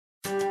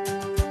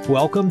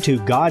welcome to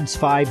God's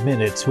 5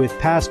 Minutes with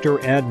Pastor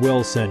Ed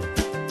Wilson.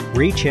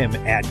 Reach him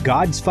at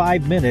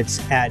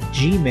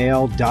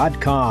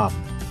gods5minutes@gmail.com.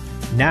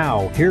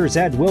 Now, here's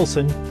Ed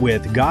Wilson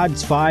with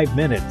God's 5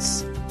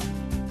 Minutes.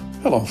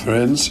 Hello,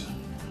 friends.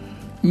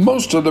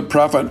 Most of the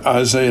prophet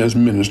Isaiah's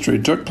ministry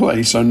took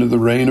place under the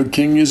reign of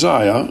King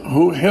Uzziah,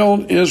 who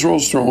held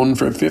Israel's throne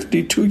for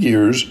 52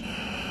 years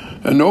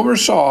and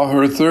oversaw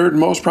her third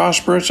most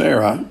prosperous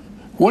era.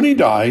 When he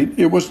died,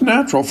 it was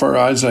natural for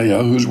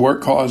Isaiah, whose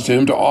work caused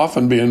him to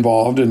often be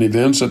involved in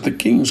events at the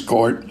king's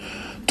court,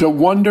 to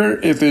wonder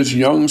if his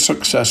young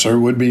successor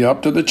would be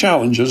up to the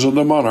challenges of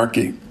the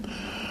monarchy.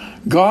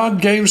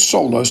 God gave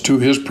solace to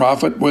his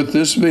prophet with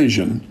this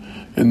vision.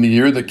 In the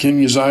year that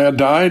King Uzziah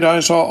died, I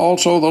saw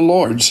also the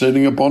Lord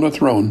sitting upon a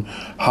throne,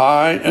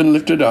 high and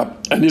lifted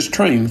up, and his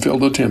train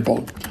filled the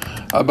temple.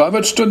 Above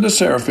it stood the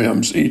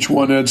seraphims. Each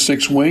one had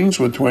 6 wings.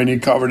 With 20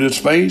 covered its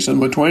face,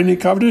 and with 20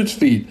 covered its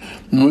feet,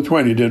 and with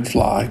 20 did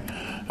fly.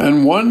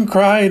 And one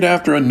cried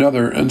after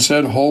another, and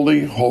said,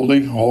 Holy,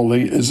 holy,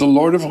 holy is the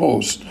Lord of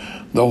hosts.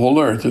 The whole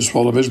earth is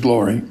full of his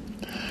glory.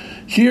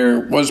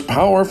 Here was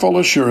powerful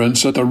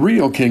assurance that the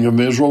real king of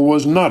Israel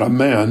was not a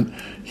man.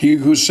 He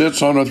who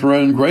sits on a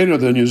throne greater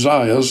than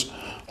Uzziah's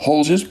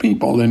holds his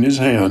people in his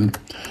hand.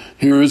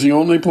 Here is the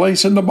only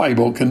place in the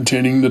Bible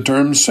containing the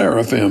term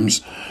seraphims.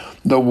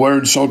 The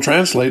word so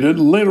translated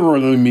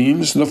literally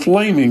means the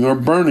flaming or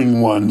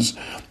burning ones.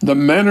 The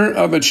manner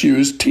of its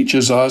use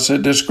teaches us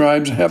it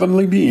describes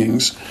heavenly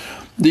beings.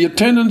 The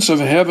attendants of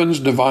heaven's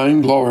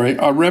divine glory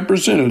are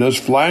represented as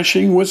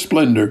flashing with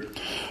splendor,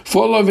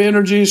 full of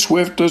energy,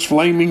 swift as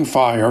flaming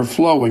fire,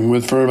 flowing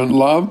with fervent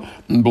love,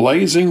 and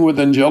blazing with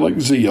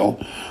angelic zeal.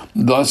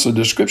 Thus a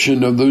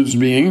description of those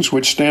beings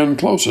which stand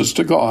closest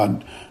to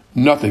God.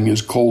 Nothing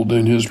is cold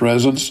in his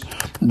presence.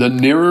 The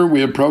nearer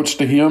we approach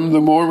to him, the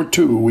more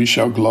too we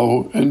shall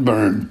glow and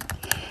burn.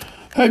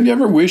 Have you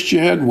ever wished you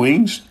had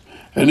wings?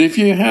 And if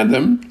you had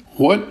them,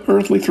 what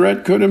earthly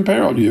threat could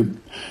imperil you?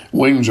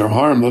 Wings are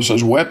harmless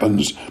as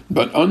weapons,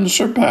 but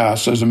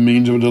unsurpassed as a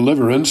means of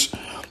deliverance.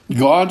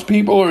 God's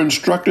people are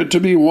instructed to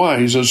be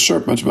wise as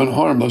serpents, but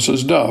harmless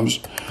as doves.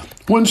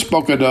 When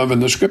spoken of in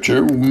the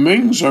Scripture,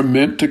 wings are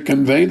meant to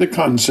convey the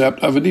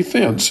concept of a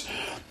defense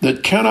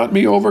that cannot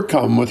be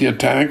overcome with the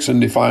attacks and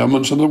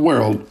defilements of the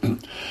world.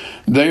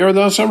 They are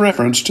thus a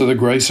reference to the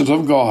graces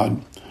of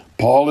God.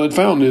 Paul had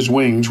found his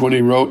wings when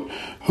he wrote,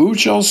 Who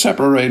shall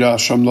separate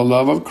us from the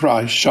love of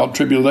Christ? Shall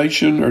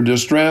tribulation or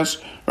distress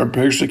or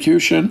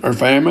persecution or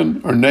famine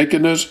or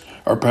nakedness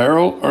or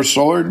peril or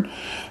sword?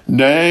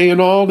 Nay, in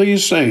all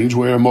these things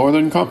we are more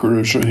than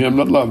conquerors through him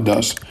that loved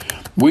us.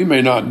 We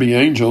may not be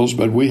angels,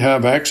 but we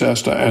have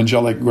access to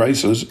angelic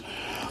graces.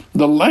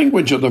 The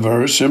language of the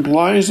verse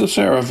implies the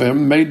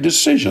seraphim made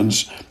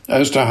decisions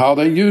as to how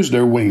they used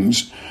their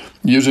wings.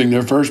 Using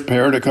their first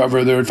pair to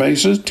cover their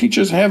faces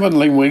teaches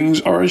heavenly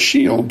wings are a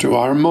shield to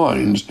our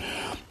minds.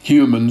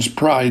 Humans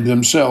pride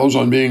themselves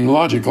on being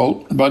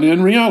logical, but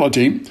in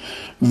reality,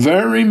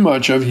 very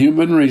much of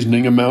human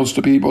reasoning amounts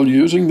to people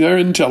using their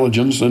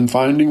intelligence and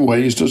finding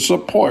ways to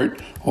support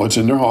what's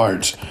in their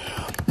hearts.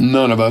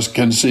 None of us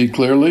can see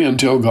clearly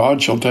until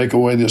God shall take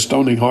away the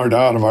stony heart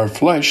out of our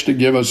flesh to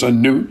give us a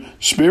new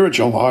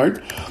spiritual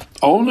heart.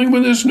 Only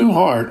with this new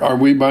heart are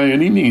we by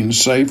any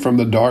means saved from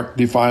the dark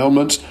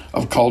defilements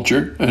of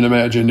culture and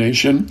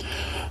imagination.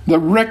 The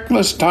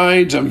reckless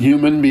tides of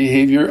human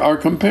behavior are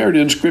compared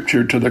in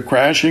Scripture to the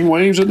crashing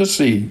waves of the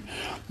sea.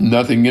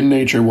 Nothing in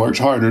nature works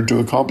harder to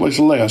accomplish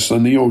less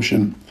than the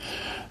ocean.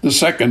 The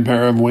second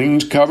pair of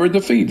wings covered the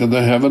feet of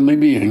the heavenly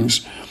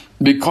beings.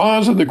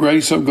 Because of the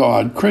grace of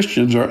God,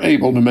 Christians are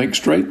able to make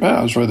straight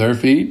paths for their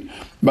feet.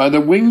 By the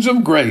wings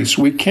of grace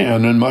we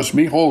can and must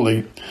be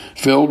holy,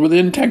 filled with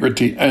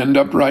integrity and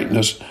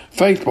uprightness,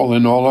 faithful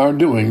in all our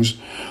doings.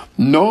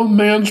 No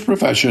man's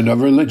profession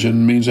of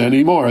religion means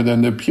any more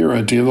than the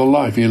purity of the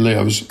life he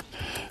lives.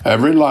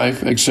 Every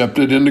life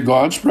accepted into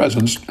God's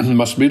presence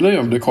must be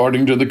lived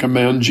according to the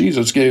command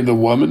Jesus gave the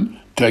woman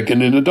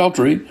taken in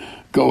adultery,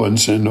 Go and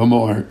sin no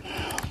more.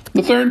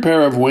 The third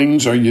pair of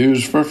wings are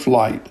used for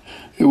flight.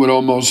 It would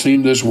almost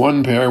seem this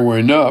one pair were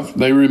enough.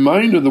 They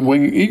remind of the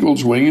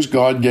eagle's wings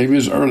God gave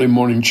his early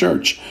morning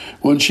church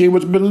when she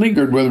was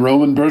beleaguered with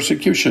Roman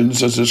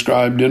persecutions as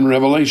described in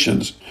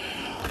Revelations.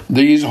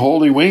 These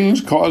holy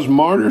wings caused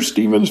martyr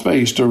Stephen's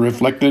face to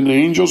reflect an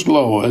angel's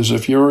glow as the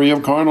fury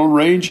of carnal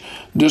rage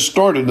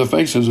distorted the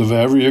faces of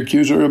every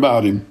accuser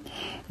about him.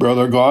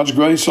 Brother, God's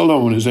grace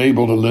alone is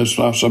able to lift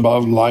us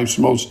above life's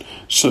most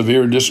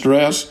severe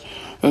distress.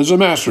 As the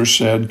Master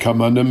said,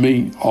 Come unto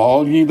me,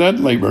 all ye that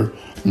labor,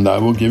 and I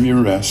will give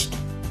you rest.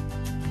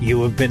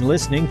 You have been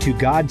listening to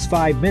God's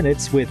 5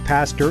 Minutes with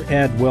Pastor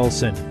Ed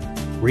Wilson.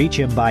 Reach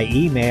him by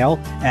email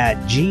at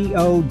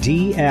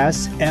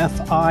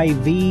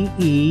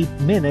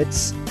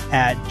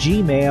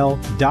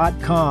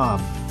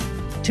godsfiveminutes@gmail.com.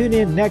 Tune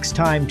in next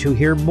time to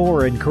hear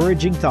more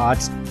encouraging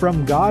thoughts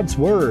from God's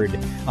Word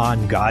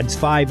on God's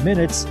 5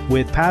 Minutes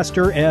with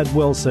Pastor Ed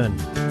Wilson.